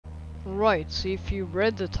Right, so if you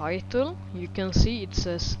read the title, you can see it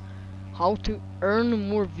says how to earn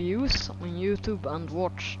more views on YouTube and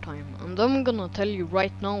watch time. And I'm gonna tell you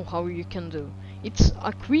right now how you can do. It's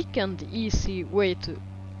a quick and easy way to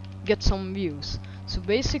get some views. So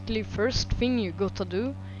basically, first thing you gotta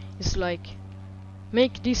do is like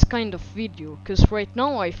make this kind of video, cause right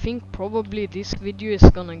now I think probably this video is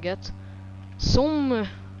gonna get some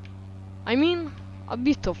I mean a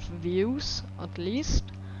bit of views at least,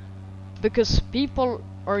 because people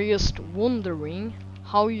are just wondering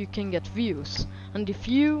how you can get views. And if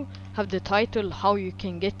you have the title how you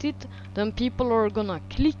can get it, then people are gonna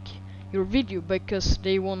click your video because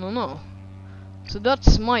they wanna know. So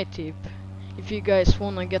that's my tip if you guys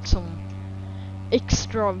wanna get some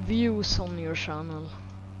extra views on your channel.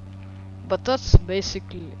 But that's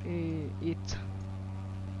basically it.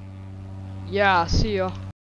 Yeah, see ya.